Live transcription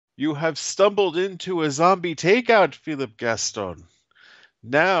You have stumbled into a zombie takeout, Philip Gaston.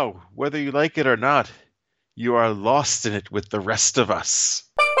 Now, whether you like it or not, you are lost in it with the rest of us.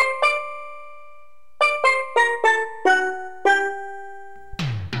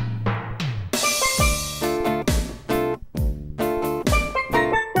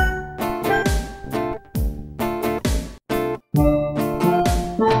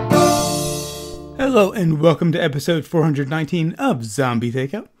 Hello and welcome to episode 419 of Zombie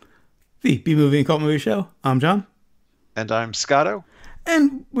Takeout, the B-Movie and Cult Movie Show. I'm John. And I'm Scotto.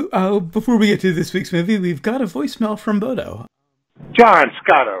 And before we get to this week's movie, we've got a voicemail from Bodo. John,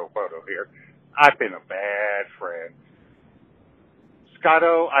 Scotto, Bodo here. I've been a bad friend.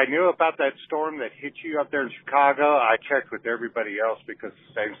 Scotto, I knew about that storm that hit you up there in Chicago. I checked with everybody else because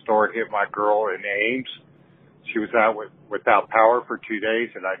the same storm hit my girl in Ames. She was out without power for 2 days,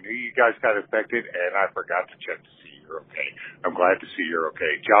 and I knew you guys got affected, and I forgot to check to see you're okay. I'm glad to see you're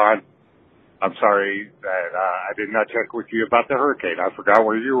okay. John, I'm sorry that I did not check with you about the hurricane. I forgot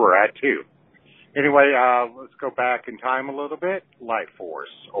where you were at, too. Anyway, let's go back in time a little bit. Light Force,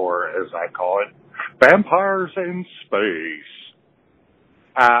 or as I call it, Vampires in Space.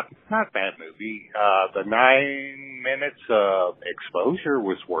 Not a bad movie. The 9 minutes of exposure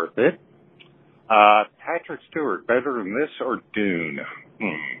was worth it. Patrick Stewart, better than this or Dune?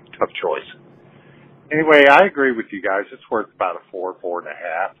 Tough choice. Anyway, I agree with you guys. It's worth about a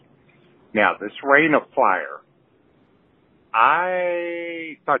 4.5. Now, this Rain of Fire.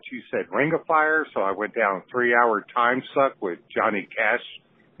 I thought you said Ring of Fire, so I went down a 3-hour time suck with Johnny Cash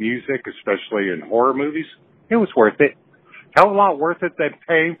music, especially in horror movies. It was worth it. Hell of a lot worth it than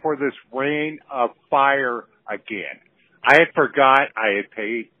paying for this Rain of Fire again. I had forgot I had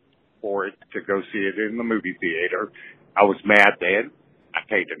paid for it to go see it in the movie theater. I was mad then. I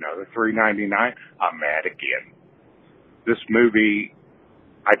paid another $3.99. I'm mad again. This movie,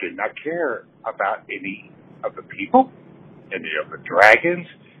 I did not care about any of the people, any of the dragons,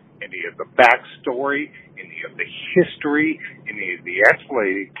 any of the backstory, any of the history, any of the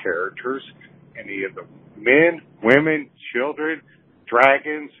escalated characters, any of the men, women, children,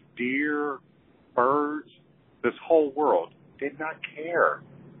 dragons, deer, birds, this whole world. Did not care.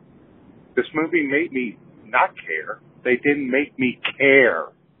 This movie made me not care. They didn't make me care.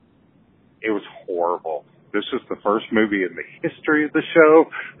 It was horrible. This is the first movie in the history of the show,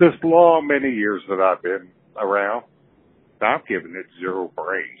 this long many years that I've been around. I'm giving it 0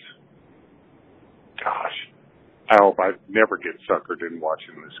 brains. Gosh, I hope I never get suckered in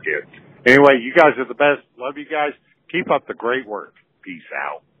watching this kid. Anyway, you guys are the best. Love you guys. Keep up the great work. Peace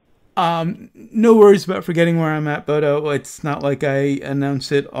out. No worries about forgetting where I'm at, Bodo. It's not like I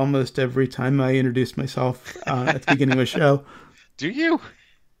announce it almost every time I introduce myself at the beginning of a show. Do you?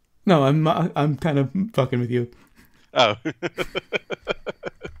 No, I'm kind of fucking with you. Oh.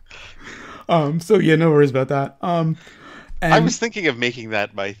 So yeah, no worries about that. And I was thinking of making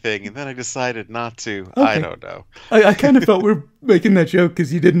that my thing, and then I decided not to. Okay. I don't know. I kind of felt we're making that joke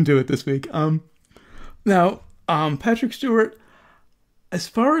because you didn't do it this week. Now, Patrick Stewart, as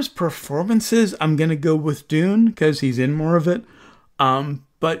far as performances, I'm gonna go with Dune because he's in more of it.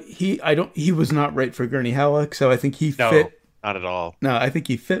 But he was not right for Gurney Halleck, so I think he fit. Not at all. No, I think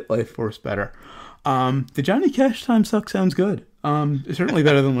he fit Life Force better. The Johnny Cash time suck sounds good. Certainly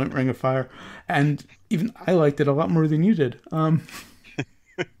better than Ring of Fire, and even I liked it a lot more than you did.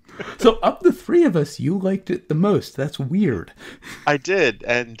 So of the three of us, you liked it the most. That's weird. I did,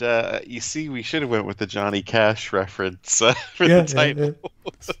 and you see, we should have went with the Johnny Cash reference for the title.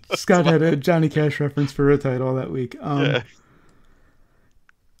 Yeah. Scott had a Johnny Cash reference for a title that week. Yeah.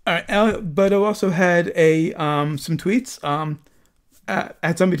 All right, but I also had some tweets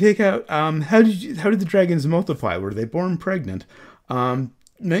at Zombie Takeout. How did the dragons multiply? Were they born pregnant? You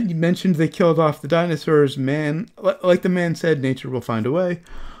mentioned they killed off the dinosaurs. Man, like the man said, nature will find a way.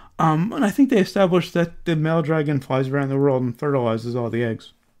 And I think they established that the male dragon flies around the world and fertilizes all the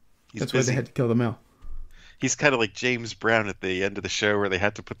eggs. That's why they had to kill the male. He's kind of like James Brown at the end of the show where they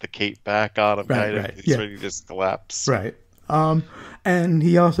had to put the cape back on him. Right. He's ready to just collapse. Right. And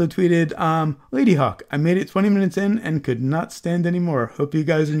he also tweeted, Ladyhawke, I made it 20 minutes in and could not stand anymore. Hope you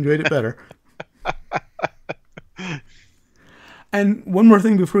guys enjoyed it better. And one more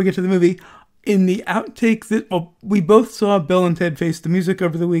thing before we get to the movie. In the outtake we both saw Bill and Ted Face the Music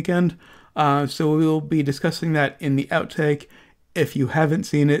over the weekend. So we'll be discussing that in the outtake. If you haven't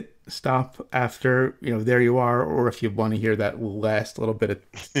seen it, stop after, there you are. Or if you want to hear that last little bit of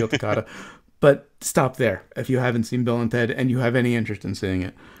Steel Toccata. But stop there if you haven't seen Bill and Ted and you have any interest in seeing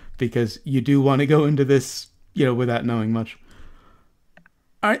it. Because you do want to go into this, without knowing much.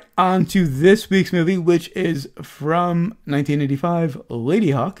 All right, on to this week's movie, which is from 1985,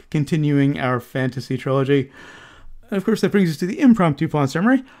 Ladyhawke, continuing our fantasy trilogy. And of course, that brings us to the impromptu plot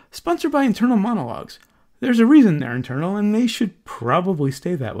summary, sponsored by Internal Monologues. There's a reason they're internal, and they should probably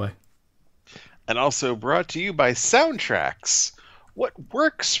stay that way. And also brought to you by Soundtracks. What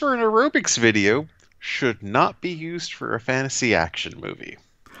works for an aerobics video should not be used for a fantasy action movie.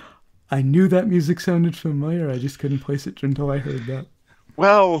 I knew that music sounded familiar, I just couldn't place it until I heard that.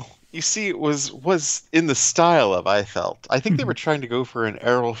 Well, you see, it was in the style of, I felt. I think they were trying to go for an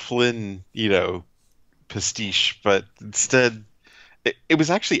Errol Flynn, pastiche, but instead, it was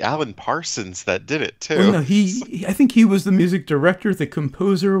actually Alan Parsons that did it, too. Well, no, I think he was the music director. The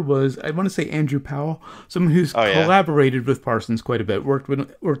composer was, I want to say, Andrew Powell, someone who's collaborated with Parsons quite a bit, worked on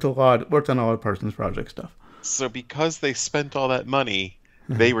a lot of Parsons project stuff. So because they spent all that money,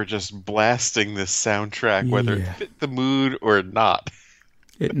 they were just blasting this soundtrack, whether it fit the mood or not.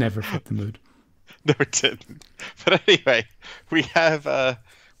 It never fit the mood. No, it didn't. But anyway, we have a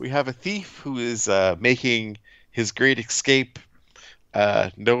thief who is making his great escape.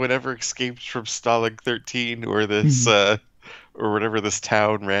 No one ever escapes from Stalag 13 or this or whatever this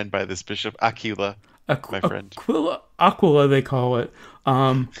town ran by this Bishop Aquila, my friend. Aquila, they call it,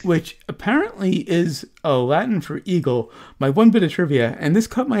 which apparently is Latin for eagle. My one bit of trivia, and this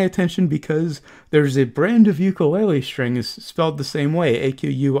caught my attention because there's a brand of ukulele string is spelled the same way,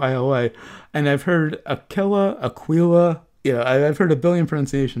 Aquila, and I've heard Aquila. I've heard a billion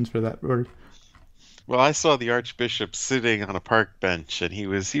pronunciations for that word. Well, I saw the Archbishop sitting on a park bench, and he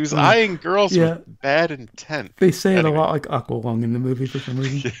was eyeing girls with bad intent. They say it a lot like Aqualung in the movie for some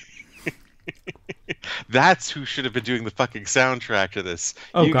reason. That's who should have been doing the fucking soundtrack to this.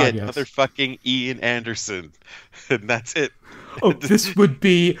 Motherfucking Ian Anderson, and that's it. This would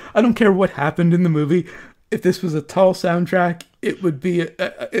be, I don't care what happened in the movie. If this was a tall soundtrack, it would be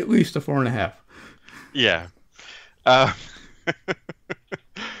at least a 4.5. Yeah.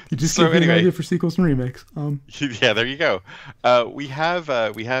 You just give me an idea for sequels and remakes. Yeah, there you go. We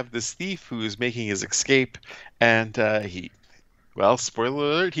have this thief who is making his escape, and spoiler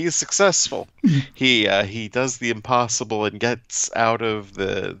alert, he is successful. He does the impossible and gets out of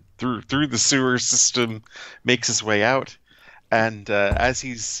through the sewer system, makes his way out, and as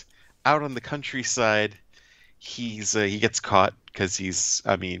he's out on the countryside, he gets caught because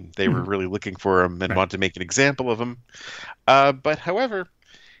they were really looking for him and wanted to make an example of him. But however,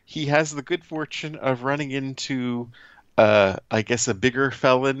 he has the good fortune of running into I guess a bigger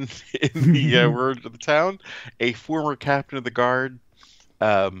felon in the word of the town, a former captain of the guard,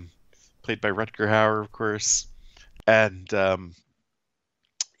 played by Rutger Hauer, of course, and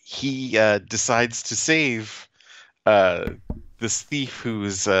he decides to save this thief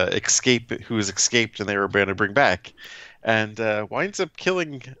who's escaped and they were going to bring back, and winds up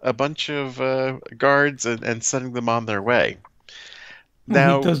killing a bunch of guards and sending them on their way.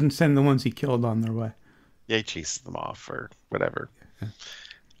 Now he doesn't send the ones he killed on their way. Yeah, he chases them off or whatever.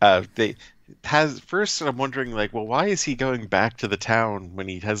 First, I'm wondering, why is he going back to the town when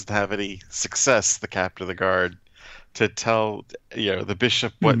he doesn't have any success, the captain of the guard, to tell the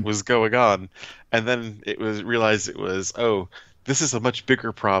bishop what was going on? And then realized it was, this is a much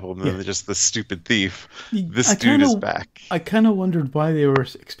bigger problem than just the stupid thief. This dude is back. I kind of wondered why they were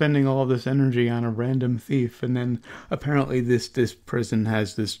expending all this energy on a random thief, and then apparently this prison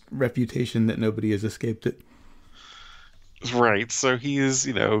has this reputation that nobody has escaped it. Right, so he is,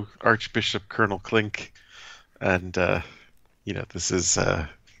 Archbishop Colonel Clink, and, this is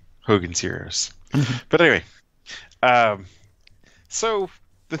Hogan's Heroes. But anyway, so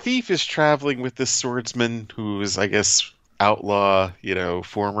the thief is traveling with this swordsman who is, I guess, outlaw,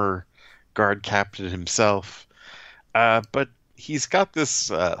 former guard captain himself. But he's got this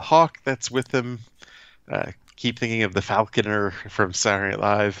hawk that's with him. Keep thinking of the falconer from Saturday Night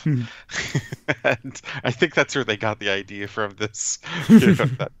Live. And I think that's where they got the idea from this,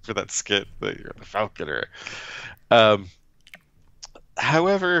 for that skit, the falconer.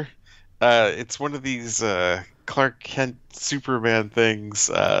 However, it's one of these Clark Kent Superman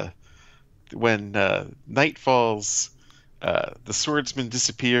things. When night falls, the swordsman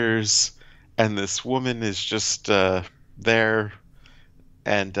disappears, and this woman is just there.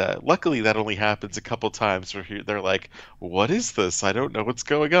 And luckily, that only happens a couple times where they're like, "What is this? I don't know what's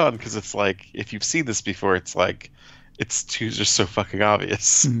going on." Because it's like, if you've seen this before, it's like, it's just so fucking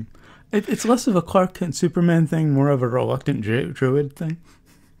obvious. It's less of a Clark Kent Superman thing, more of a reluctant druid thing.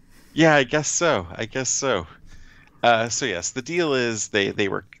 Yeah, I guess so. So yes, the deal is they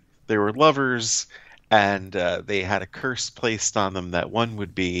were lovers, and they had a curse placed on them that one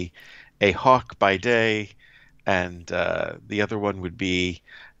would be a hawk by day and the other one would be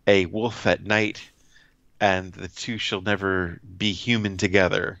a wolf at night, and the two shall never be human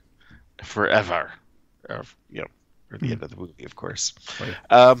together forever. Or, or the end of the movie, of course.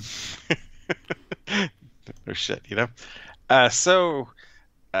 Oh, yeah. No shit, So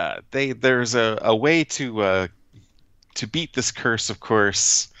there's a way to beat this curse, of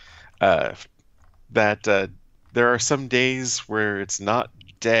course. That there are some days where it's not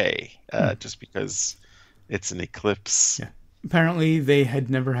day, just because it's an eclipse. Yeah. Apparently, they had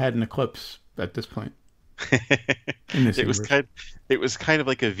never had an eclipse at this point. In this It was kind of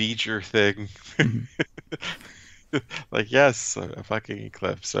like a V'ger thing. Like, yes, a fucking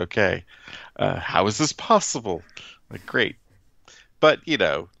eclipse. Okay. How is this possible? Like, great. But,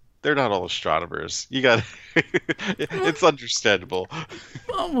 they're not all astronomers. You got it's understandable.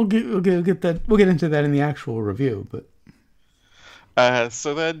 Well, we'll get that. We'll get into that in the actual review, but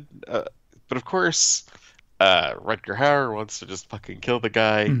but of course, Rutger Hauer wants to just fucking kill the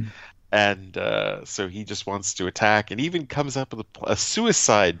guy, and so he just wants to attack, and even comes up with a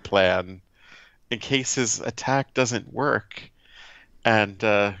suicide plan in case his attack doesn't work, and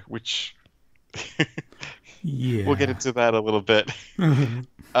which yeah, we'll get into that a little bit.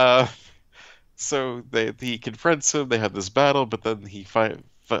 So he confronts him. They have this battle, but then he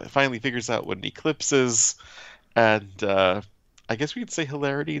finally figures out what an eclipse is, and I guess we could say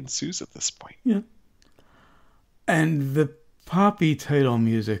hilarity ensues at this point. Yeah. And the poppy title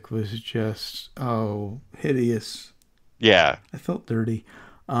music was just hideous. Yeah, I felt dirty.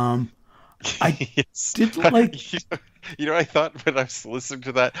 I did like. I thought when I was listening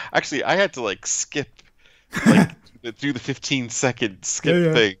to that, actually, I had to skip do the 15-second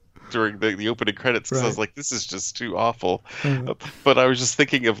skip thing during the opening credits because I was like, this is just too awful. But I was just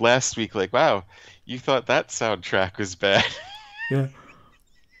thinking of last week, like, wow, you thought that soundtrack was bad. Yeah.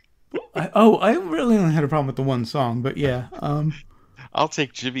 I really only had a problem with the one song, but yeah. I'll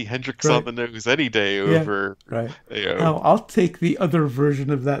take Jimi Hendrix on the nose any day over. Right. I'll take the other version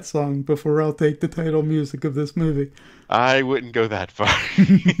of that song before I'll take the title music of this movie. I wouldn't go that far.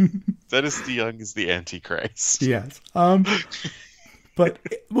 Dennis DeYoung is the Antichrist. Yes. But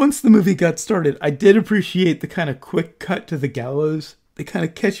once the movie got started, I did appreciate the kind of quick cut to the gallows. They kind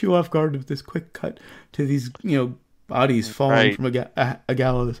of catch you off guard with this quick cut to these, bodies falling from a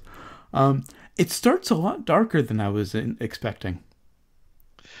gallows. It starts a lot darker than I was expecting.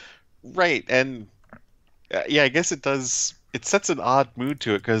 Right, and I guess it does. It sets an odd mood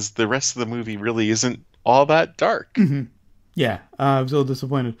to it because the rest of the movie really isn't all that dark. Mm-hmm. Yeah, I was a little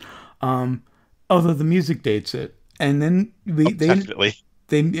disappointed. Although the music dates it, and then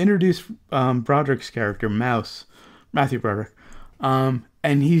they introduce Broderick's character, Matthew Broderick, and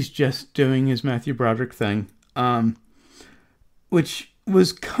he's just doing his Matthew Broderick thing, which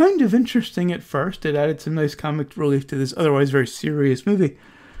was kind of interesting at first. It added some nice comic relief to this otherwise very serious movie.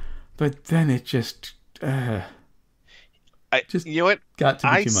 But then it just you know what? Got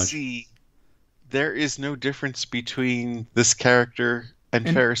to be too much. See there is no difference between this character and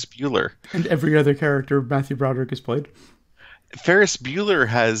Ferris Bueller. And every other character Matthew Broderick has played. Ferris Bueller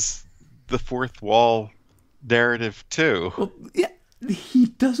has the fourth wall narrative too. Well, yeah, he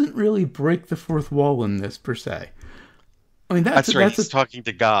doesn't really break the fourth wall in this per se. I mean, that's right. He's talking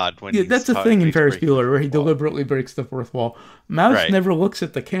to God when that's a thing in Ferris Bueller where he deliberately breaks the fourth wall. Mouse never looks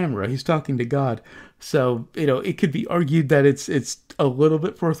at the camera; he's talking to God. So it could be argued that it's a little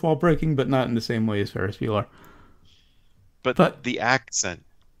bit fourth wall breaking, but not in the same way as Ferris Bueller. But the accent,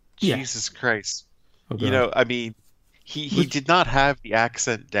 Jesus Christ! I mean, he did not have the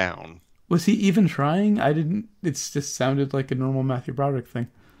accent down. Was he even trying? I didn't. It just sounded like a normal Matthew Broderick thing.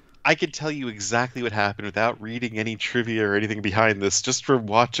 I could tell you exactly what happened without reading any trivia or anything behind this, just from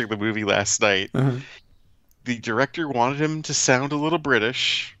watching the movie last night. Uh-huh. The director wanted him to sound a little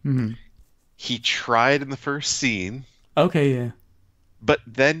British. Mm-hmm. He tried in the first scene. Okay, yeah. But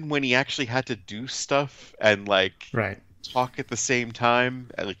then when he actually had to do stuff and talk at the same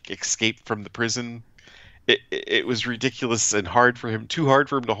time, and escape from the prison, it was ridiculous and too hard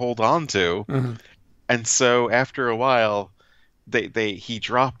for him to hold on to. Uh-huh. And so after a while, he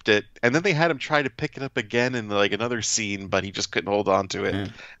dropped it, and then they had him try to pick it up again in another scene, but he just couldn't hold on to it. Yeah.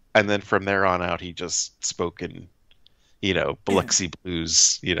 And then from there on out, he just spoke in, Biloxi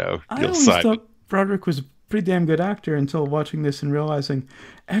blues. I always thought Broderick was a pretty damn good actor until watching this and realizing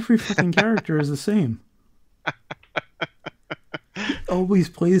every fucking character is the same. He always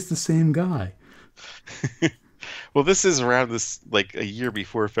plays the same guy. Well, this is around a year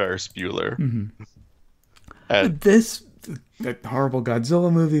before Ferris Bueller. Mm-hmm. That horrible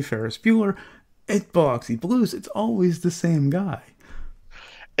Godzilla movie, Ferris Bueller, Biloxi Blues, it's always the same guy.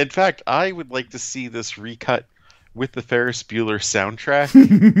 In fact, I would like to see this recut with the Ferris Bueller soundtrack.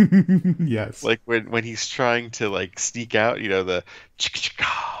 Yes. Like when he's trying to like sneak out, the chicka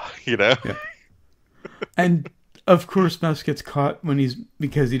chicka, Yeah. And of course, Mouse gets caught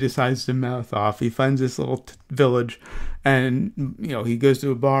because he decides to mouth off. He finds this little village, and he goes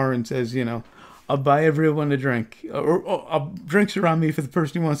to a bar and says, I'll buy everyone a drink, or drinks around me for the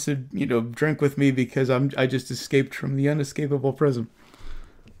person who wants to, drink with me because I just escaped from the unescapable prison.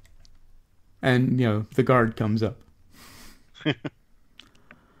 And the guard comes up,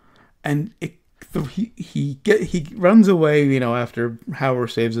 and he runs away, after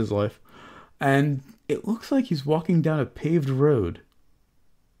Howard saves his life, and it looks like he's walking down a paved road,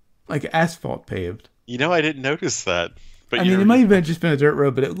 like asphalt paved. I didn't notice that. But I mean, it might have just been a dirt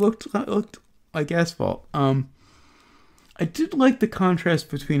road, but it looked like asphalt. I did like the contrast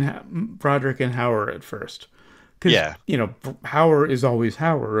between Broderick and Howard at first. Because, Howard is always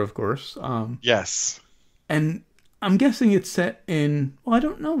Howard, of course. Yes. And I'm guessing it's set in... Well, I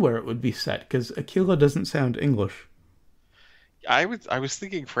don't know where it would be set, because Aquila doesn't sound English. I was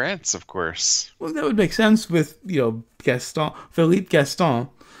thinking France, of course. Well, that would make sense with, Philippe Gaston.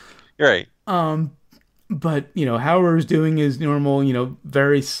 Right. But, Howard's doing his normal,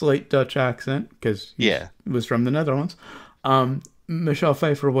 very slight Dutch accent, because he was from the Netherlands. Michelle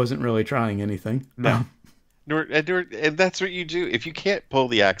Pfeiffer wasn't really trying anything. No. And that's what you do. If you can't pull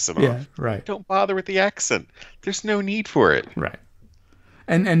the accent off, right. Don't bother with the accent. There's no need for it. Right.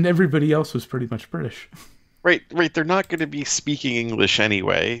 And everybody else was pretty much British. Right. They're not going to be speaking English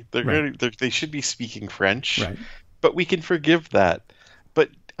anyway. They should be speaking French. Right. But we can forgive that.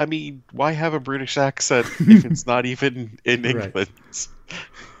 But I mean, why have a British accent if it's not even in England? Right.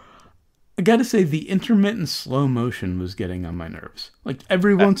 I gotta say, the intermittent slow motion was getting on my nerves. Like,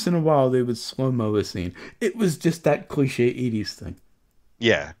 every once in a while, they would slow-mo a scene. It was just that cliche 80s thing.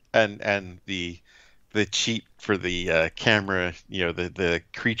 Yeah, and the cheat for the camera, the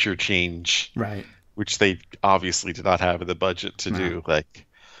creature change. Right. Which they obviously did not have in the budget to do, like,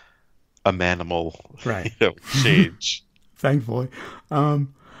 a manimal change. Thankfully.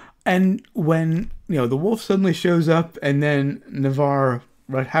 And when, the wolf suddenly shows up, and then Navarre...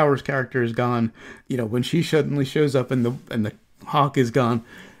 But Howard's character is gone. When she suddenly shows up and the hawk is gone,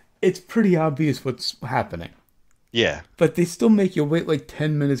 it's pretty obvious what's happening. Yeah. But they still make you wait like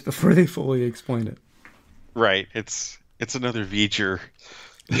 10 minutes before they fully explain it. Right. It's another V'ger.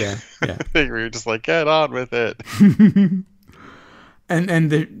 Yeah. We're just like, get on with it.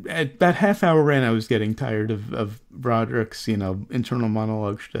 And at that half hour in, I was getting tired of Broderick's, internal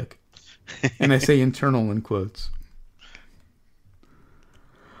monologue shtick. And I say internal in quotes.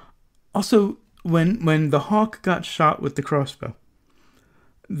 Also, when the hawk got shot with the crossbow,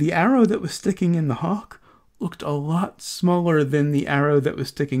 the arrow that was sticking in the hawk looked a lot smaller than the arrow that was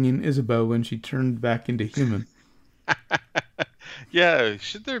sticking in Isabeau when she turned back into human. Yeah,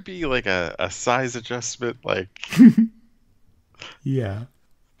 should there be like a size adjustment? Like, yeah,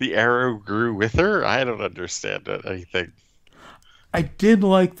 the arrow grew with her? I don't understand it. Anything. I did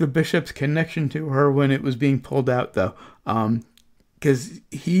like the bishop's connection to her when it was being pulled out, though. Because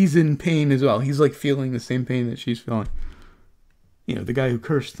he's in pain as well. He's like feeling the same pain that she's feeling. The guy who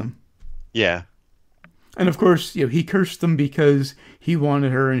cursed them. Yeah. And of course, he cursed them because he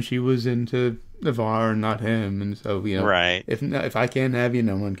wanted her and she was into Navarre and not him. And so, right. If I can't have you,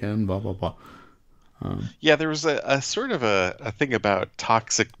 no one can, blah, blah, blah. Yeah, there was a sort of a thing about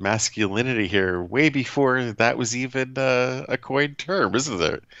toxic masculinity here way before that was even a coined term, isn't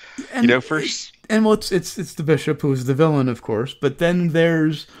there? And first... And well, it's the bishop who's the villain, of course. But then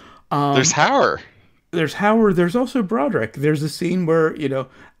there's Howard. There's Howard. There's also Broderick. There's a scene where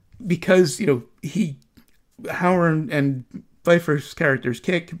because Howard and Pfeiffer's characters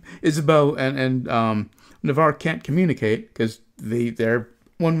can't, Isabeau and Navarre can't communicate because they're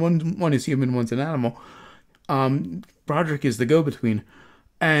one is human, one's an animal. Broderick is the go-between.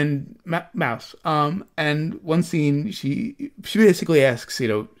 And Mouse. And one scene, she basically asks,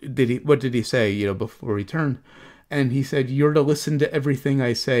 what did he say, before he turned? And he said, "You're to listen to everything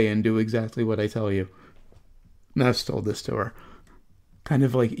I say and do exactly what I tell you." Mouse told this to her, kind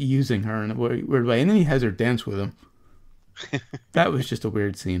of like using her in a weird way. And then he has her dance with him. That was just a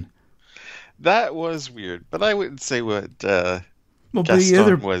weird scene. That was weird, but I wouldn't say what Gaston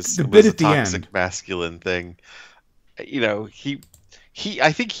was the bit a at the toxic end. Masculine thing.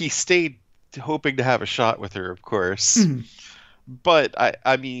 I think he stayed hoping to have a shot with her, of course. Mm-hmm. But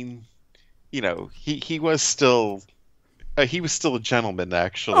I mean, he was still a gentleman,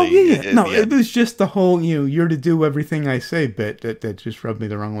 actually. Oh yeah. No, it was just the whole you're to do everything I say bit that just rubbed me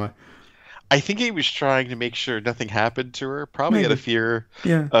the wrong way. I think he was trying to make sure nothing happened to her, probably out of Maybe. fear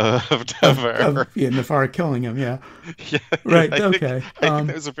Yeah. of Of her. yeah, Nafar killing him. Yeah. Yeah, Right. I think Okay. I think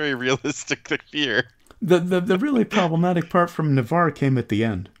that was a very realistic fear. The really problematic part from Navarre came at the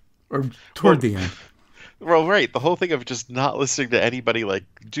end, or toward Well, the end. well, right. The whole thing of just not listening to anybody, like,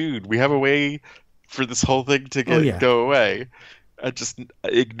 dude, we have a way for this whole thing to Oh yeah. go away. Just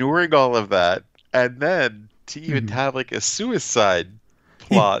ignoring all of that, and then to even Hmm. have like a suicide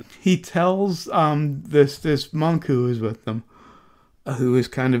He plot. he tells this monk who is with them, who is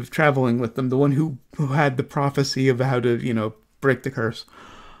kind of traveling with them, the one who had the prophecy of how to break the curse,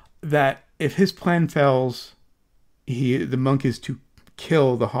 that if his plan fails, the monk is to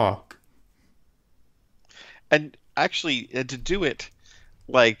kill the hawk. And actually, to do it,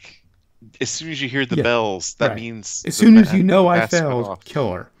 like, as soon as you hear the Yeah, bells, that right. means As the soon as you know I mask went failed, off.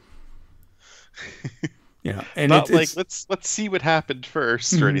 kill her. And Not like it's let's see what happened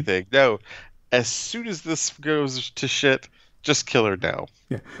first or mhm, anything. No, as soon as this goes to shit, just kill her now.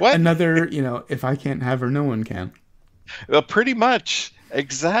 yeah, What? another. If I can't have her, no one can. Well, pretty much.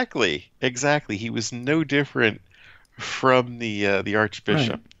 Exactly. Exactly. He was no different from the Right.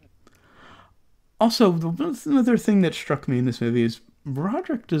 Archbishop. Also, another thing that struck me in this movie is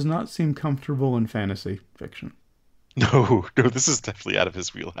Roderick does not seem comfortable in fantasy fiction. No, no, this is definitely out of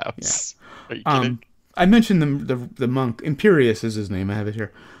his Yeah. wheelhouse. Are you kidding? I mentioned the monk. Imperius is his name. I have it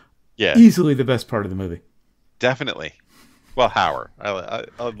here. Yeah, Easily the best part of the movie. definitely. Well, Hauer. I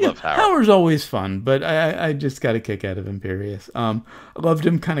Yeah, love Hauer. Howard's always fun, but I just got a kick out of Imperius. I loved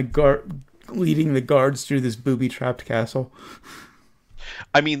him kind of leading the guards through this booby-trapped castle.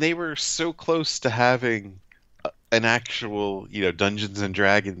 I mean, they were so close to having an actual, Dungeons and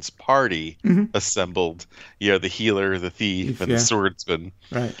Dragons party Mm-hmm. assembled. The healer, the thief, and the Yeah, swordsman.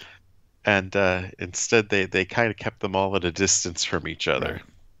 right, And instead, they kind of kept them all at a distance from each right. other.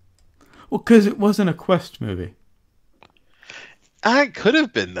 Well, because it wasn't a quest movie. I could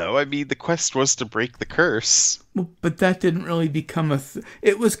have been, though. I mean, the quest was to break the curse. Well, but that didn't really become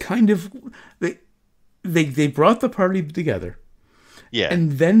it was kind of they they brought the party together, Yeah.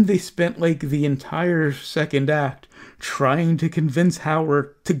 and then they spent like the entire second act trying to convince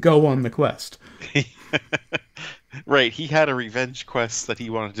Howard to go on the quest. Right. He had a revenge quest that he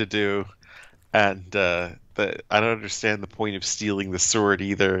wanted to do, and I don't understand the point of stealing the sword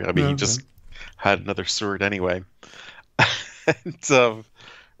either. I mean, he Okay. just had another sword anyway. And,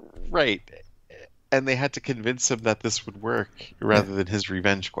 right. And they had to convince him that this would work Yeah. rather than his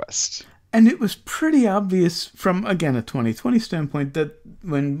revenge quest. And it was pretty obvious from, again, a 2020 standpoint that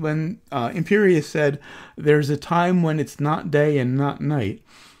when Imperius said there's a time when it's not day and not night,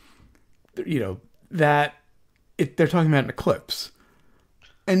 that they're talking about an eclipse.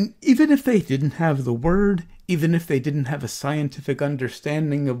 And even if they didn't have the word, even if they didn't have a scientific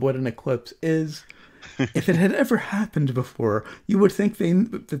understanding of what an eclipse is, if it had ever happened before, you would think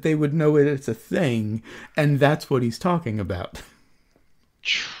that they would know it's a thing, and that's what he's talking about.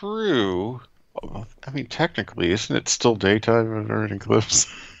 True. Well, I mean, technically, isn't it still daytime under an eclipse?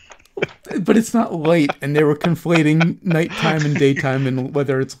 But it's not light, and they were conflating nighttime and daytime and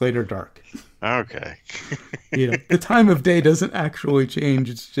whether it's light or dark. Okay. The time of day doesn't actually change.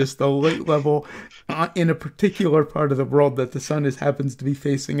 It's just the light level in a particular part of the world that the sun happens to be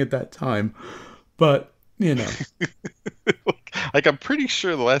facing at that time. But, Like, I'm pretty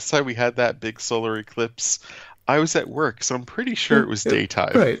sure the last time we had that big solar eclipse, I was at work, so I'm pretty sure it was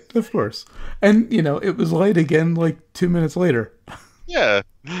daytime. right, of course. And, it was light again like 2 minutes later. Yeah.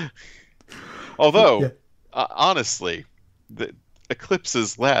 Although, Yeah. honestly, the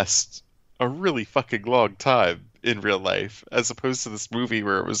eclipses last a really fucking long time in real life, as opposed to this movie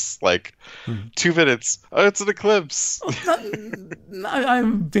where it was like Mhm. 2 minutes. Oh, it's an eclipse.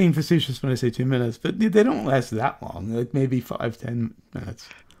 I'm being facetious when I say 2 minutes, but they don't last that long. Like maybe 5-10 minutes.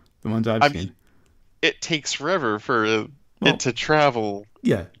 The ones I've I seen. mean, it takes forever for Well, it to travel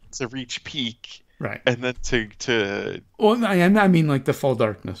yeah, to reach peak, right. and then to Well, I mean like the full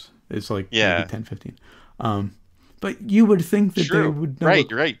darkness is like yeah. maybe 10-15. But you would think that they True. would know. Right,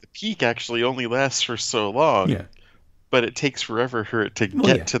 you're right. The peak actually only lasts for so long, Yeah. but it takes forever for it to Well,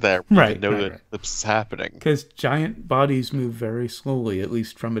 get yeah. to that where you Right, can know right, that right. eclipse is happening. Because giant bodies move very slowly, at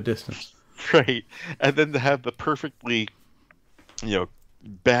least from a distance. Right. And then to have the perfectly,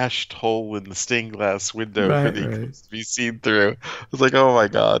 bashed hole in the stained glass window for Right, the right. eclipse to be seen through. I was like, oh my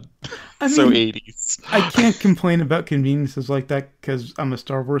God. I So mean, 80s. I can't complain about conveniences like that because I'm a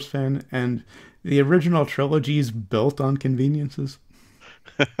Star Wars fan, and the original trilogy is built on conveniences.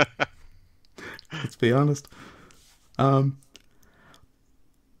 Let's be honest.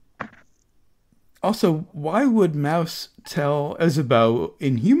 Also, why would Mouse tell Isabel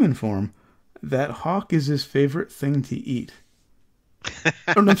in human form that Hawke is his favorite thing to eat.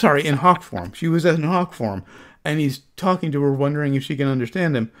 Oh, no, I'm sorry, in Hawk form. She was in Hawk form, and he's talking to her, wondering if she can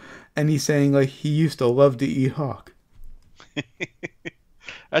understand him, and he's saying like he used to love to eat Hawk.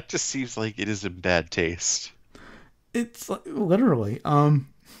 That just seems like it is in bad taste. It's like, literally,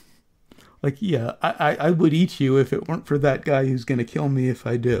 like yeah, I would eat you if it weren't for that guy who's gonna kill me if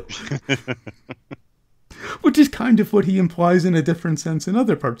I do. Which is kind of what he implies in a different sense in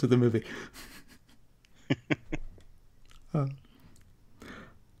other parts of the movie.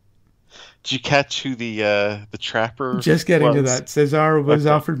 Did you catch who the trapper? Just getting to was? that. Cesar was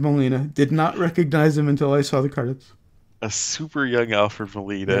Okay. Alfred Molina. Did not recognize him until I saw the credits. A super young Alfred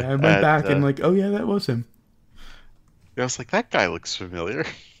Molina. Yeah, I went back and like, oh yeah, that was him. I was like, that guy looks familiar.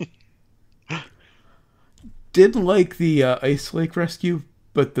 Did like the Ice Lake rescue,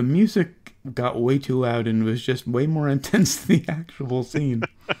 but the music got way too loud and was just way more intense than the actual scene.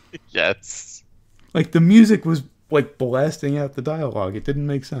 Yes. Like the music was like blasting out the dialogue. It didn't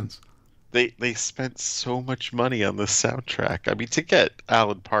make sense. They spent so much money on this soundtrack. I mean, to get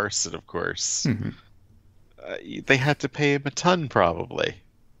Alan Parson, of course, they had to pay him a ton, probably.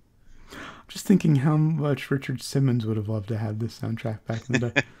 I'm just thinking how much Richard Simmons would have loved to have this soundtrack back in the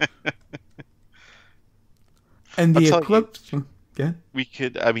day. And I'll the tell you, Eclipse. Yeah. we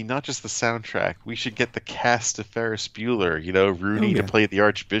could, I mean, not just the soundtrack. We should get the cast of Ferris Bueller. Rooney to yeah. play the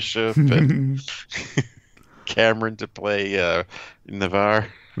Archbishop, and Cameron to play Navarre.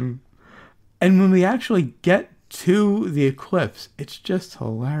 And when we actually get to the Eclipse, it's just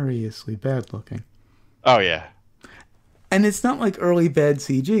hilariously bad looking. Oh yeah, And it's not like early bad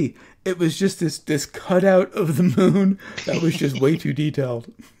CG. It was just this cutout of the moon that was just way too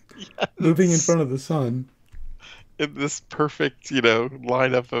detailed. Moving in front of the sun. in this perfect,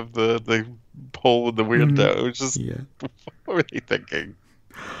 lineup of the hole in the window. It was just, Yeah. what were they thinking?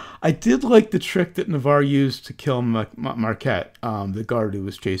 I did like the trick that Navarre used to kill Marquette, the guard who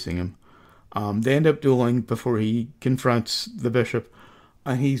was chasing him. They end up dueling before he confronts the bishop.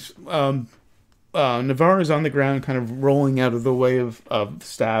 He's Navarre is on the ground, kind of rolling out of the way of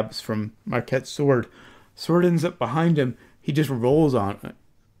stabs from Marquette's sword. Sword ends up behind him. He just rolls on it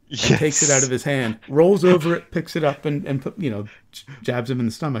and takes it out of his hand, rolls over it, picks it up, and jabs him in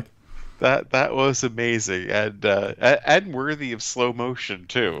the stomach. That was amazing and worthy of slow motion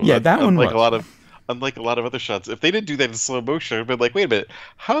too. Yeah, that one was. Unlike a lot of other shots, if they didn't do that in slow motion, I'd been like, wait a minute,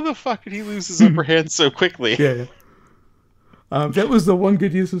 how the fuck did he lose his upper hand so quickly? Yeah. That was the one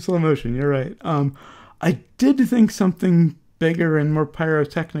good use of slow motion. You're right. I did think something bigger and more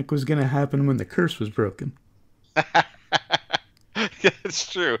pyrotechnic was going to happen when the curse was broken. Yeah,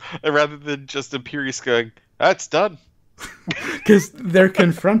 it's true. Rather than just Imperius going, that's done. Because they're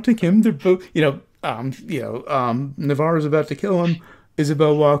confronting him. They're both, Navarro's about to kill him.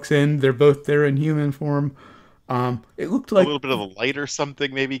 Isabel walks in. They're both there in human form. It looked like a little bit of a light or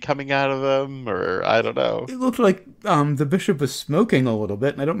something maybe coming out of them, or I don't know. It looked like the bishop was smoking a little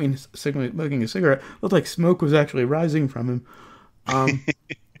bit, and I don't mean smoking a cigarette. It looked like smoke was actually rising from him.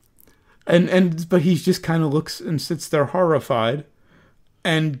 But he just kind of looks and sits there horrified,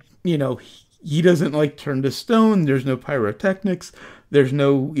 and he doesn't like turn to stone. There's no pyrotechnics. There's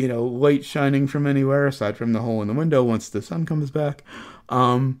no light shining from anywhere aside from the hole in the window once the sun comes back.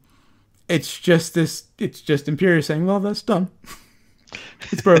 It's just Imperius saying, well, that's done.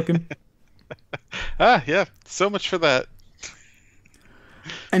 It's broken. Yeah, so much for that.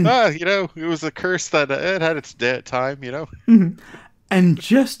 And it was a curse that it had its time, And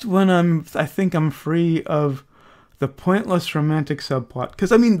just when I think I'm free of the pointless romantic subplot,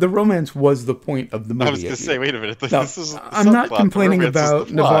 because I mean the romance was the point of the movie. I was going to say, wait a minute, No, this is I'm not complaining about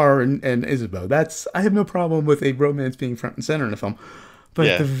the plot. Navarre and Isabeau. I have no problem with a romance being front and center in a film. But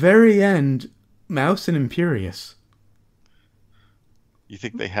Yeah. at the very end, Mouse and Imperius, You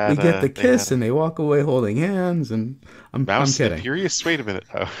think they had we get the kiss had and they walk away holding hands, and I'm Mouse kidding. and Imperius? Wait a minute.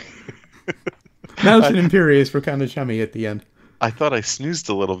 Oh. Mouse and Imperius were kind of chummy at the end. I thought I snoozed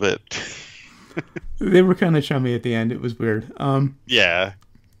a little bit. They were kind of chummy at the end. It was weird. Yeah.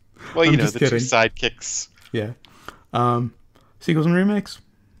 Well, I'm the just two kidding. sidekicks. Yeah. Sequels and remakes.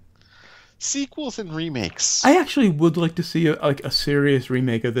 Sequels and remakes. I actually would like to see a serious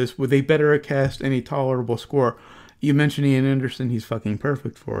remake of this with a better cast and a tolerable score. You mentioned Ian Anderson; he's fucking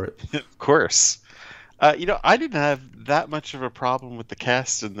perfect for it. Of course. I didn't have that much of a problem with the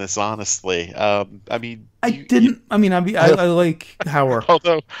cast in this, honestly. I like Howard.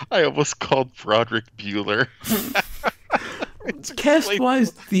 Although I almost called Broderick Bueller.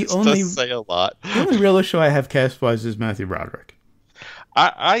 Cast-wise, the This only does say a lot. the only real issue I have cast-wise is Matthew Broderick.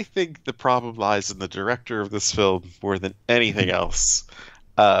 I think the problem lies in the director of this film more than anything else.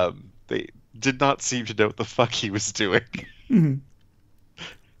 did not seem to know what the fuck he was doing. Mhm.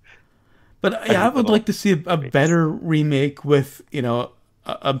 But yeah, I Every would little like to see a face. better remake with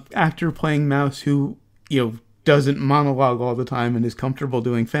a actor playing Mouse who doesn't monologue all the time and is comfortable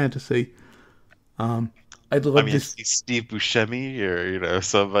doing fantasy. I'd I love mean, this. see Steve Buscemi or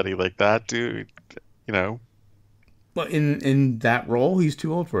somebody like that, dude. You know, Well, in that role, he's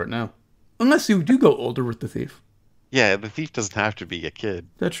too old for it now. Unless you do go older with the thief. yeah, the thief doesn't have to be a kid.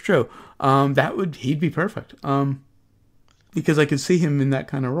 That's true. He'd be perfect. Because I could see him in that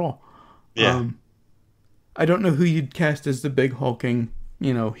kind of role. Yeah, I don't know who you'd cast as the big hulking,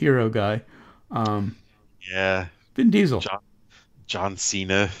 hero guy. Um, yeah. Vin Diesel. John John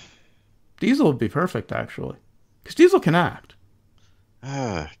Cena. Diesel would be perfect actually, because Diesel can act.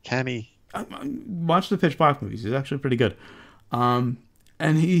 Can he? Watch the Pitch Black movies; he's actually pretty good. Um,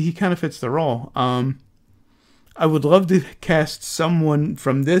 and he kind of fits the role. I would love to cast someone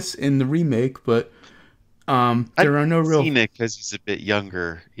from this in the remake, but I've there are no real. seen it because he's a bit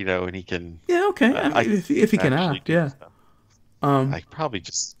younger, and he can. Yeah, okay. I I mean, if he can actually act, do yeah. stuff. Um, Like probably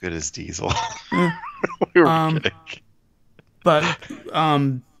just as good as Diesel. yeah. We were Um, kidding. but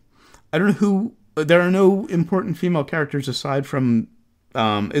I don't know who. There are no important female characters aside from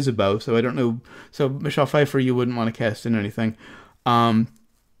Isabeau, so I don't know. So Michelle Pfeiffer, you wouldn't want to cast in anything. Um,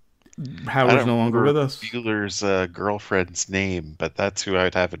 I Howard's don't no longer remember with us. Bueller's girlfriend's name, but that's who I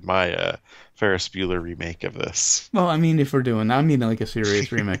would have in my Ferris Bueller remake of this. Well, I mean, if we're doing, I mean, like a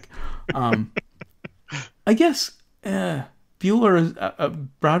serious remake. Um, I guess Bueller is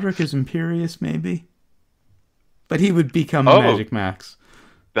Broderick is Imperious, maybe, but he would become Oh, Magic Max.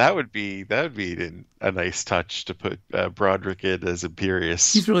 that would be a nice touch to put Broderick in as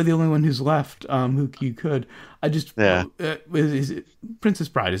He's Imperious. really the only one who's left who you could. I just Yeah. is it Princess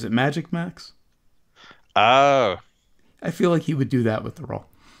Bride? Is it Magic Max? Oh, I feel like he would do that with the role.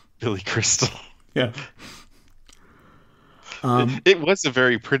 Billy Crystal. Yeah. Um. It was a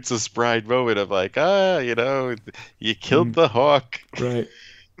very Princess Bride moment of like, you killed mm, the hawk. right.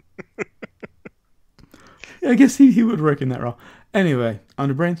 I guess he would work in that role. Anyway,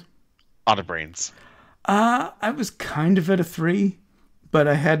 Underbrains. On the brains. I was kind of at a 3, but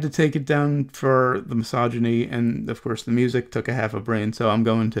I had to take it down for the misogyny, and of course the music took a half a brain, so I'm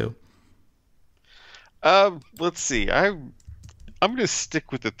going to. Let's see. I'm gonna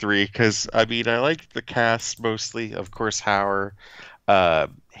stick with the three because I mean I liked the cast mostly. Of course, Hauer.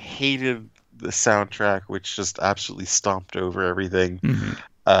 Hated the soundtrack, which just absolutely stomped over everything. Hmm.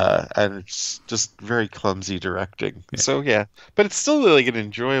 And it's just very clumsy directing. Yeah. So yeah, but it's still like an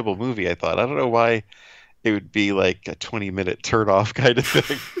enjoyable movie. I thought. I don't know why it would be like a 20-minute turn off kind of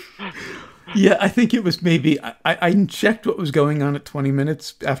thing. Yeah, I think it was maybe I checked what was going on at 20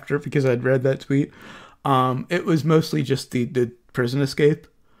 minutes after because I'd read that tweet. It was mostly just the prison escape.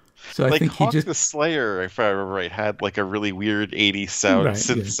 So I Like think he Hawk just the Slayer, if I remember right, had like a really weird 80s right,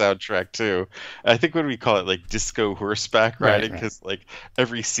 synth yeah, soundtrack too. I think when we call it like disco horseback right, riding, right. because like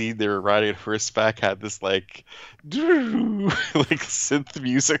every scene they were riding horseback had this like like synth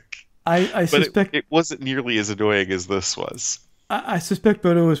music, I but it, suspect it wasn't nearly as annoying as this was. I suspect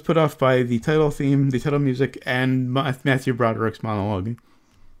Bodo was put off by the title theme, the title music, and Matthew Broderick's monologuing.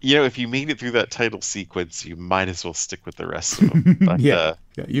 If you made it through that title sequence, you might as well stick with the rest of them. But Yeah,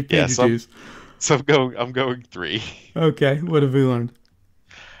 yeah, you yeah, paid your so I'm, dues. so I'm going three. Okay, what have we learned?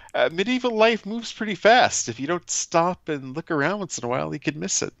 Medieval life moves pretty fast. If you don't stop and look around once in a while, you could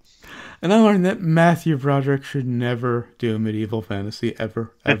miss it. And I learned that Matthew Broderick should never do medieval fantasy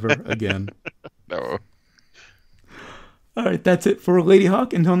ever, ever again. No. All right, that's it for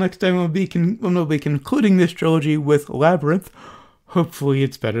Ladyhawke. Until next time, we'll be concluding this trilogy with Labyrinth. Hopefully,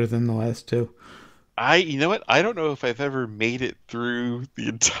 it's better than the last two. You know what? I don't know if I've ever made it through the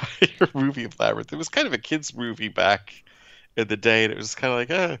entire movie of Labyrinth. It was kind of a kid's movie back in the day, and it was kind of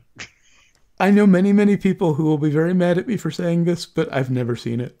like, I know many, many people who will be very mad at me for saying this, but I've never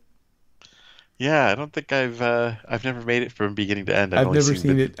seen it. yeah. I don't think I've never made it from beginning to end. I've I've only never seen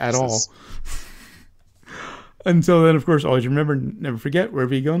seen bits it and at all. pieces. Until then, of course, always remember, never forget,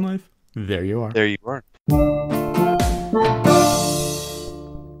 wherever you go in life, there you are. There you are.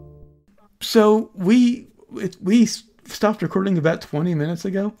 So we stopped recording about 20 minutes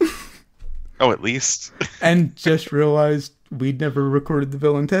ago Oh, at least. and just realized we'd never recorded the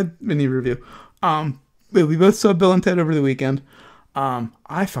Bill and Ted mini review. But we both saw Bill and Ted over the weekend.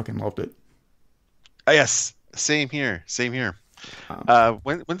 I fucking loved it. Yes. Same here. Same here. Um,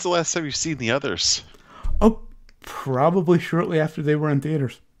 When's the last time you've seen the others? oh, probably shortly after they were in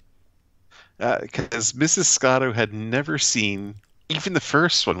theaters. Because Mrs. Scotto had never seen even the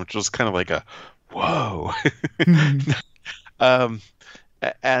first one, which was kind of like a whoa. Um,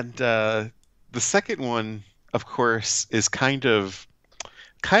 and the second one, of course, is kind of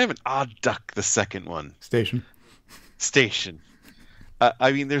an odd duck. The second one, Station. Station.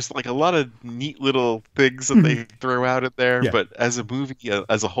 I mean, there's like a lot of neat little things that they throw out in there, Yeah. but as a movie,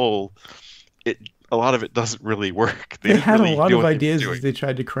 as a whole, it a lot of it doesn't really work. They They didn't had a really lot know of what they were ideas doing. they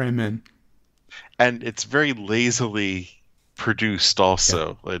tried to cram in. And it's very lazily produced,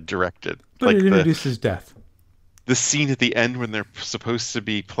 also directed. But it Like introduces death. the scene at the end when they're supposed to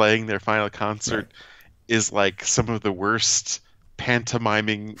be playing their final concert is like some of the worst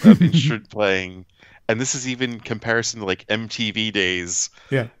pantomiming of instrument playing. And this is even in comparison to like MTV days.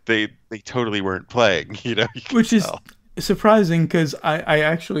 Yeah. They totally weren't playing, you know. You can Which is tell. surprising because I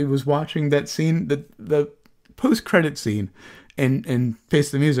actually was watching that scene, the post-credit scene and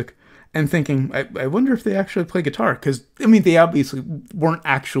Face the Music, and thinking, I wonder if they actually play guitar. Because, I mean, they obviously weren't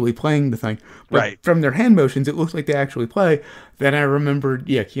actually playing the thing. But Right. from their hand motions, it looks like they actually play. Then I remembered,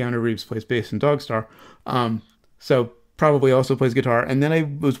 Keanu Reeves plays bass in Dogstar. So probably also plays guitar. And then I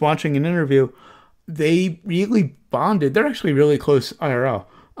was watching an interview. They really bonded. They're actually really close IRL.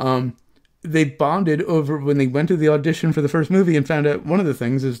 They bonded over when they went to the audition for the first movie and found out one of the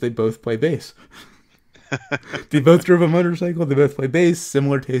things is they both play bass. They both drove a motorcycle. They both play bass.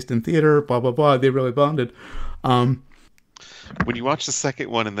 Similar taste in theater. Blah blah blah. They really bonded. When you watch the second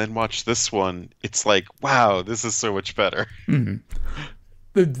one and then watch this one, it's like, wow, this is so much better.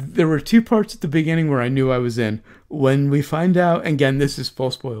 There were two parts at the beginning where I knew I was in. When we find out, again, this is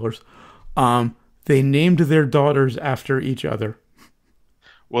full spoilers. They named their daughters after each other.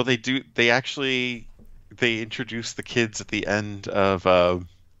 Well, they do. They introduce the kids at the end of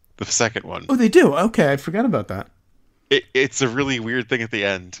the second one. Oh, they do. Okay, I forgot about that. It's a really weird thing at the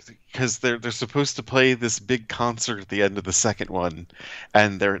end because they're supposed to play this big concert at the end of the second one,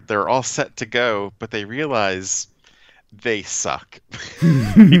 and they're all set to go, but they realize they suck.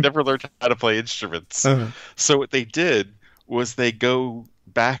 He never learned how to play instruments. So what they did was they go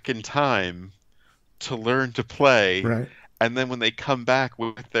back in time to learn to play. Right. And then when they come back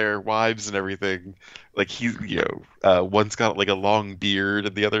with their wives and everything, like one's got like a long beard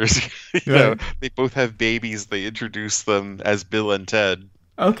and the others, they both have babies. They introduce them as Bill and Ted.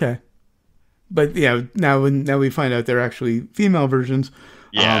 Okay. But now we find out they're actually female versions.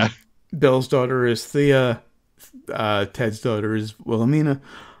 Yeah. Bill's daughter is Thea. Ted's daughter is Wilhelmina.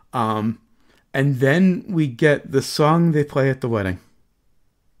 And then we get the song they play at the wedding,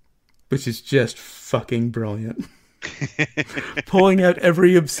 which is just fucking brilliant. Pulling out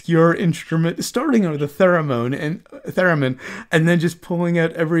every obscure instrument, starting with the theremin, and then just pulling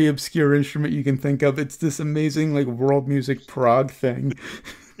out every obscure instrument you can think of. It's this amazing, like, world music prog thing.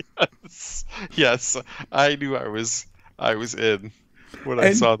 Yes, I knew I was in when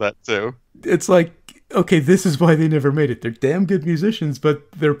I saw that too. It's like, okay, this is why they never made it. They're damn good musicians,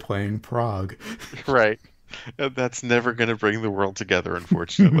 but they're playing prog. Right. And that's never going to bring the world together,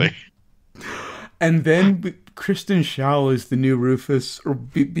 unfortunately. And then Kristen Schaal is the new Rufus, or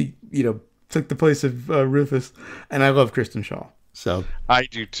took the place of Rufus, and I love Kristen Schaal. So I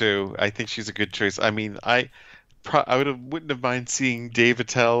do too. I think she's a good choice. I mean, I wouldn't have mind seeing Dave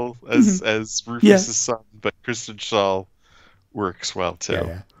Attell as Rufus's son, but Kristen Schaal works well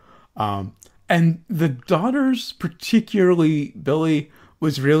too. Yeah. And the daughters, particularly Billy,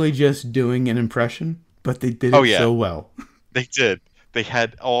 was really just doing an impression, but they did it so well. They did. They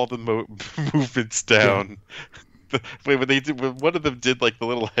had all the movements down. Yeah. When one of them did like the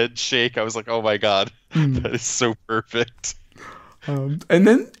little head shake, I was like, "Oh my god, that is so perfect." And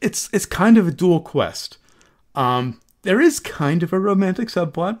then it's kind of a dual quest. There is kind of a romantic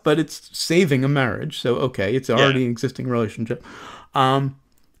subplot, but it's saving a marriage, so okay, it's already an existing relationship.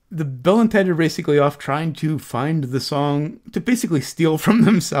 The Bill and Ted are basically off trying to find the song to basically steal from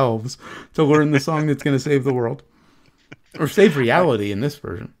themselves to learn the song that's going to save the world. Or save reality in this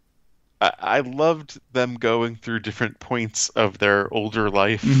version. I loved them going through different points of their older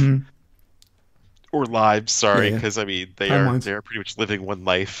life. Or lives, sorry, because I mean they are pretty much living one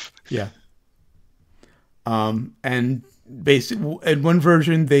life. Yeah. And basically, in one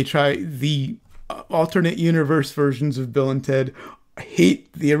version, they try the alternate universe versions of Bill and Ted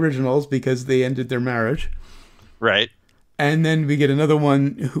hate the originals because they ended their marriage. Right. And then we get another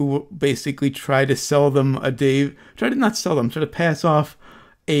one who basically try to sell them try to pass off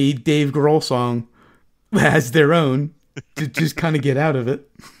a Dave Grohl song as their own to just kind of get out of it.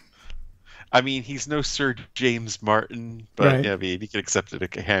 I mean, he's no Sir James Martin, but I mean, he can accept a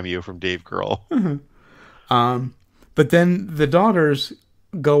cameo from Dave Grohl. But then the daughters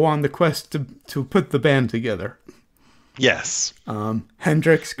go on the quest to put the band together. Yes.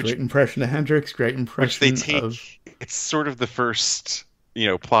 Hendrix, great impression of Hendrix, great impression which they take, it's sort of the first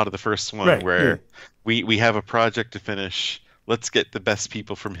plot of the first one, Right. Yeah. where we have a project to finish. Let's get the best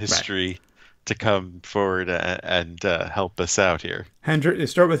people from Right. history to come forward and help us out here. They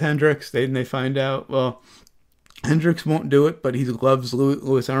start with Hendrix. They find out, well, Hendrix won't do it, but he loves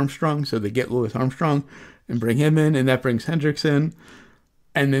Louis Armstrong, so they get Louis Armstrong and bring him in, and that brings Hendrix in.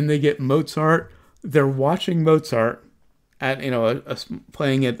 And then they get Mozart. They're watching Mozart at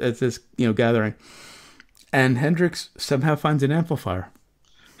playing at this gathering, and Hendrix somehow finds an amplifier.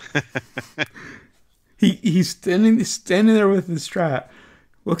 He's standing there with his Strat,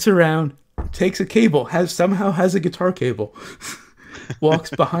 looks around, takes a cable, somehow has a guitar cable,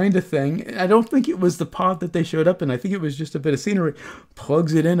 walks behind a thing. I don't think it was the pod that they showed up in. I think it was just a bit of scenery.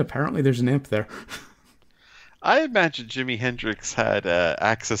 Plugs it in. Apparently, there's an amp there. I imagine Jimi Hendrix had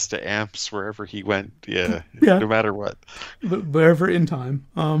access to amps wherever he went, Yeah. no matter what. Wherever in time.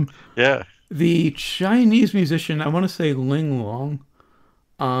 Yeah. The Chinese musician, I want to say Ling Long,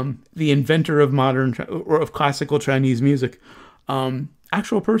 the inventor of of classical Chinese music,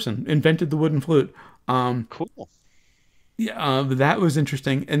 actual person, invented the wooden flute. Cool. Yeah, that was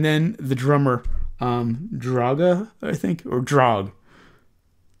interesting. And then the drummer, Draga, I think, or Drog.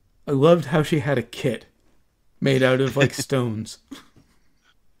 I loved how she had a kit made out of like stones.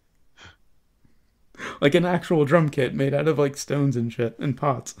 Like an actual drum kit made out of like stones and shit and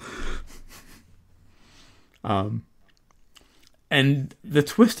pots. And the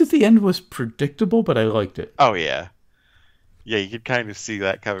twist at the end was predictable, but I liked it. Oh yeah. Yeah, you could kind of see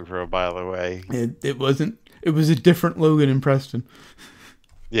that coming from a mile away. It wasn't. It was a different Logan and Preston.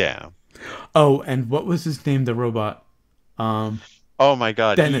 Yeah. Oh, and what was his name? The robot. Oh my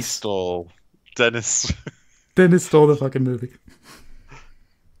God, Dennis. he stole Dennis. Dennis stole the fucking movie.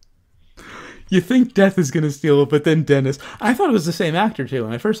 You think Death is going to steal it, but then Dennis. I thought it was the same actor, too.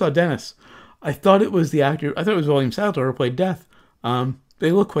 When I first saw Dennis, I thought it was the actor. I thought it was William Sadler who played Death.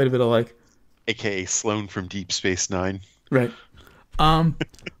 They look quite a bit alike. AKA Sloane from Deep Space Nine. Right.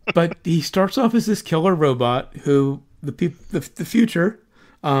 But he starts off as this killer robot who the future,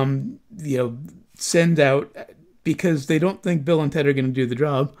 send out because they don't think Bill and Ted are going to do the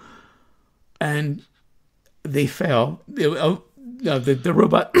job. And they fail. The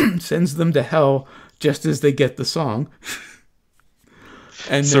robot sends them to hell just as they get the song.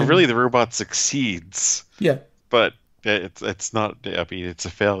 And so then, really, the robot succeeds. Yeah. But it's not. I mean, it's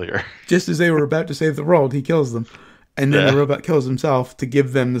a failure. Just as they were about to save the world, he kills them, and then the robot kills himself to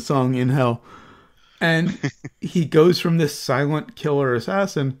give them the song in hell. And he goes from this silent killer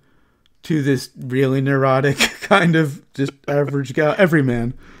assassin to this really neurotic kind of just average guy,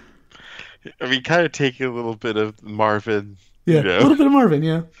 everyman. I mean, kind of taking a little bit of Marvin. Yeah, a little bit of Marvin,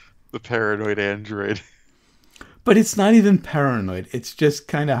 yeah. The paranoid android. But it's not even paranoid. It's just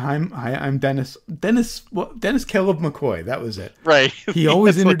kind of, I'm Dennis Caleb McCoy. That was it. Right. He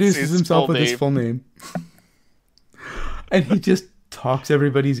always introduces himself with his full name. And he just talks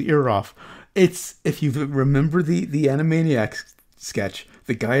everybody's ear off. It's, if you remember the Animaniacs sketch,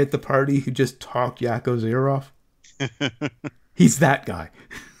 the guy at the party who just talked Yakko's ear off. He's that guy.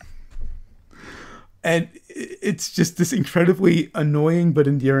 And it's just this incredibly annoying but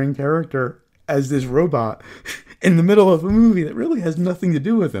endearing character as this robot in the middle of a movie that really has nothing to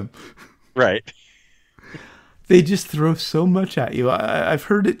do with him. Right. They just throw so much at you. I've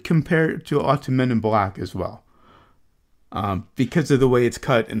heard it compared to Men in Black as well. Because of the way it's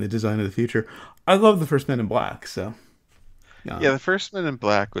cut and the design of the future. I love the first Men in Black, so. Yeah, the first Men in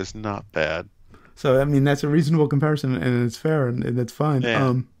Black was not bad. So, I mean, that's a reasonable comparison, and it's fair, and it's fine.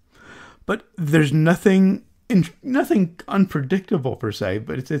 Yeah. But there's nothing unpredictable, per se.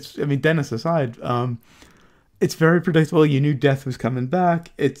 But it's I mean, Dennis aside, it's very predictable. You knew Death was coming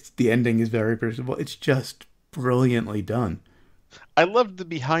back. The ending is very predictable. It's just brilliantly done. I loved the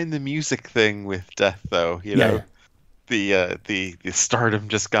behind the music thing with Death, though. You know, the stardom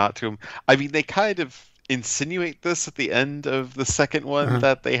just got to him. I mean, they kind of insinuate this at the end of the second one,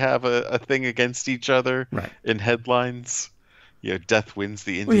 that they have a thing against each other in headlines. You know, Death wins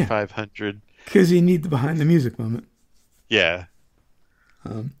the Indy 500. Because you need the behind the music moment. Yeah.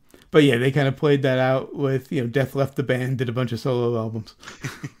 But yeah, they kind of played that out with, Death left the band, did a bunch of solo albums.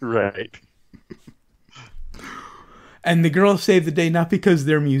 Right. And the girls saved the day not because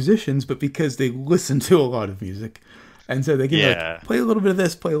they're musicians, but because they listen to a lot of music. And so they can play a little bit of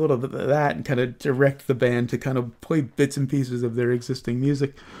this, play a little bit of that, and kind of direct the band to kind of play bits and pieces of their existing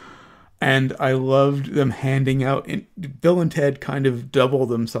music. And I loved them handing out, Bill and Ted kind of double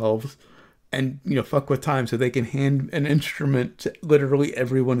themselves and, fuck with time so they can hand an instrument to literally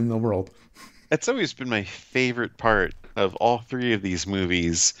everyone in the world. That's always been my favorite part of all three of these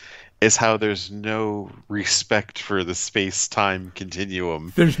movies is how there's no respect for the space-time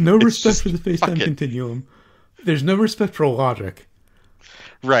continuum. There's no It's respect just, for the space-time fuck it. continuum. There's no respect for logic.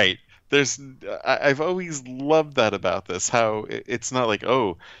 Right. I've always loved that about this, how it's not like,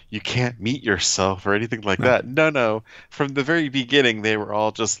 oh, you can't meet yourself or anything like No. that. No, no. From the very beginning, they were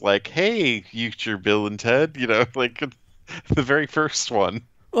all just like, hey, future Bill and Ted, like the very first one.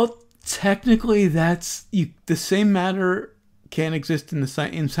 Well, technically, the same matter can't exist in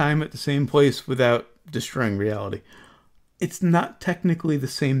time at the same place without destroying reality. It's not technically the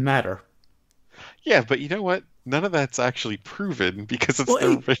same matter. Yeah, but you know what? None of that's actually proven because it's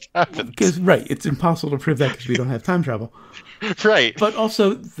Well, never happened. Because, right, it's impossible to prove that because we don't have time travel. Right. But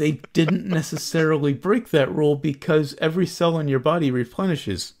also, they didn't necessarily break that rule because every cell in your body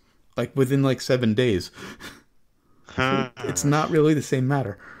replenishes, like, within, 7 days. So it's not really the same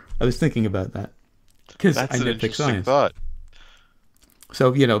matter. I was thinking about that. Because I That's an nitpick interesting science. thought.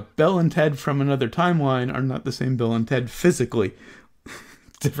 So, Bill and Ted from another timeline are not the same Bill and Ted physically.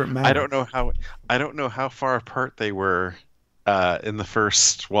 Different matter. I don't know how far apart they were in the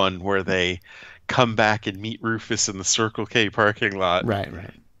first one where they come back and meet Rufus in the Circle K parking lot. Right.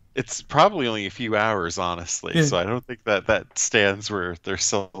 It's probably only a few hours, honestly. Yeah. So I don't think that stands where their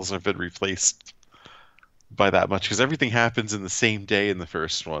cells have been replaced by that much because everything happens in the same day in the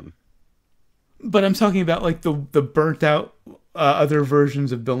first one. But I'm talking about the burnt out other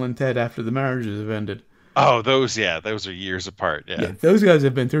versions of Bill and Ted after the marriages have ended. Oh, those are years apart. Yeah. Those guys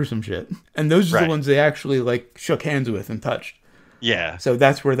have been through some shit, and those are Right. the ones they actually shook hands with and touched. Yeah. So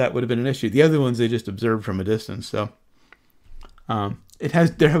that's where that would have been an issue. The other ones they just observed from a distance. So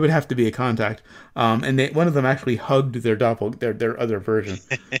there would have to be a contact, and one of them actually hugged their their other version.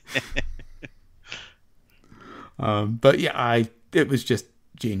 But yeah, it was just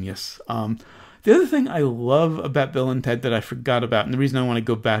genius. The other thing I love about Bill and Ted that I forgot about, and the reason I want to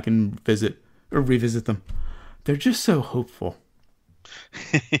go back and revisit them, they're just so hopeful.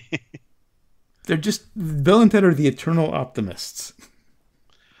 They're just Bill and Ted are the eternal optimists.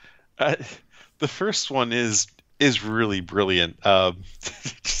 The first one is really brilliant.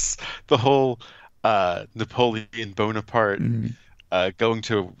 Just the whole Napoleon Bonaparte going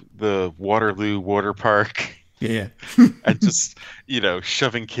to the Waterloo water park. Yeah. And just,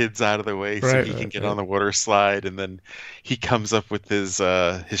 shoving kids out of the way so he can get on the water slide. And then he comes up with his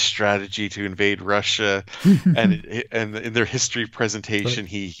strategy to invade Russia. and in their history presentation,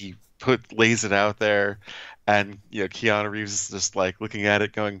 he lays it out there. And, Keanu Reeves is just looking at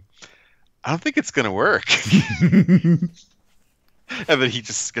it going, I don't think it's going to work. And then he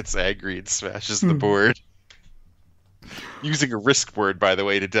just gets angry and smashes the board. Using a risk board, by the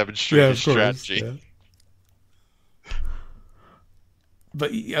way, to demonstrate his strategy. Yeah.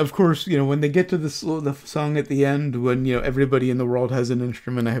 But of course, when they get to the song at the end, when everybody in the world has an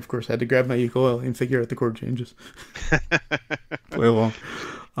instrument, I of course had to grab my ukulele and figure out the chord changes. Play along.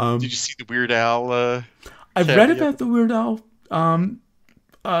 Did you see the Weird Al? I've read about the Weird Al cameo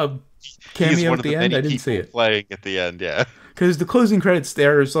at the end. I didn't see it. Playing at the end, yeah. Because the closing credits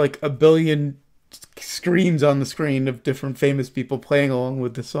there is a billion screens on the screen of different famous people playing along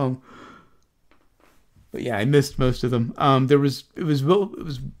with the song. But yeah, I missed most of them. It was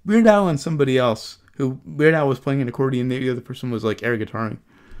Weird Al and somebody else who Weird Al was playing an accordion. The other person was air guitaring.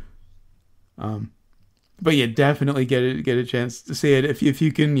 But yeah, definitely get a chance to see it if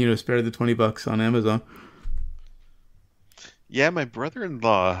you can spare the $20 on Amazon. Yeah, my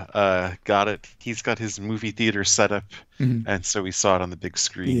brother-in-law got it. He's got his movie theater set up, and so we saw it on the big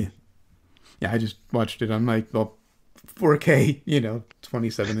screen. Yeah, I just watched it on my 4K,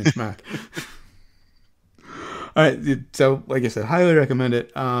 27-inch Mac. All right, so like I said, highly recommend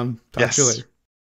it. Talk to you later.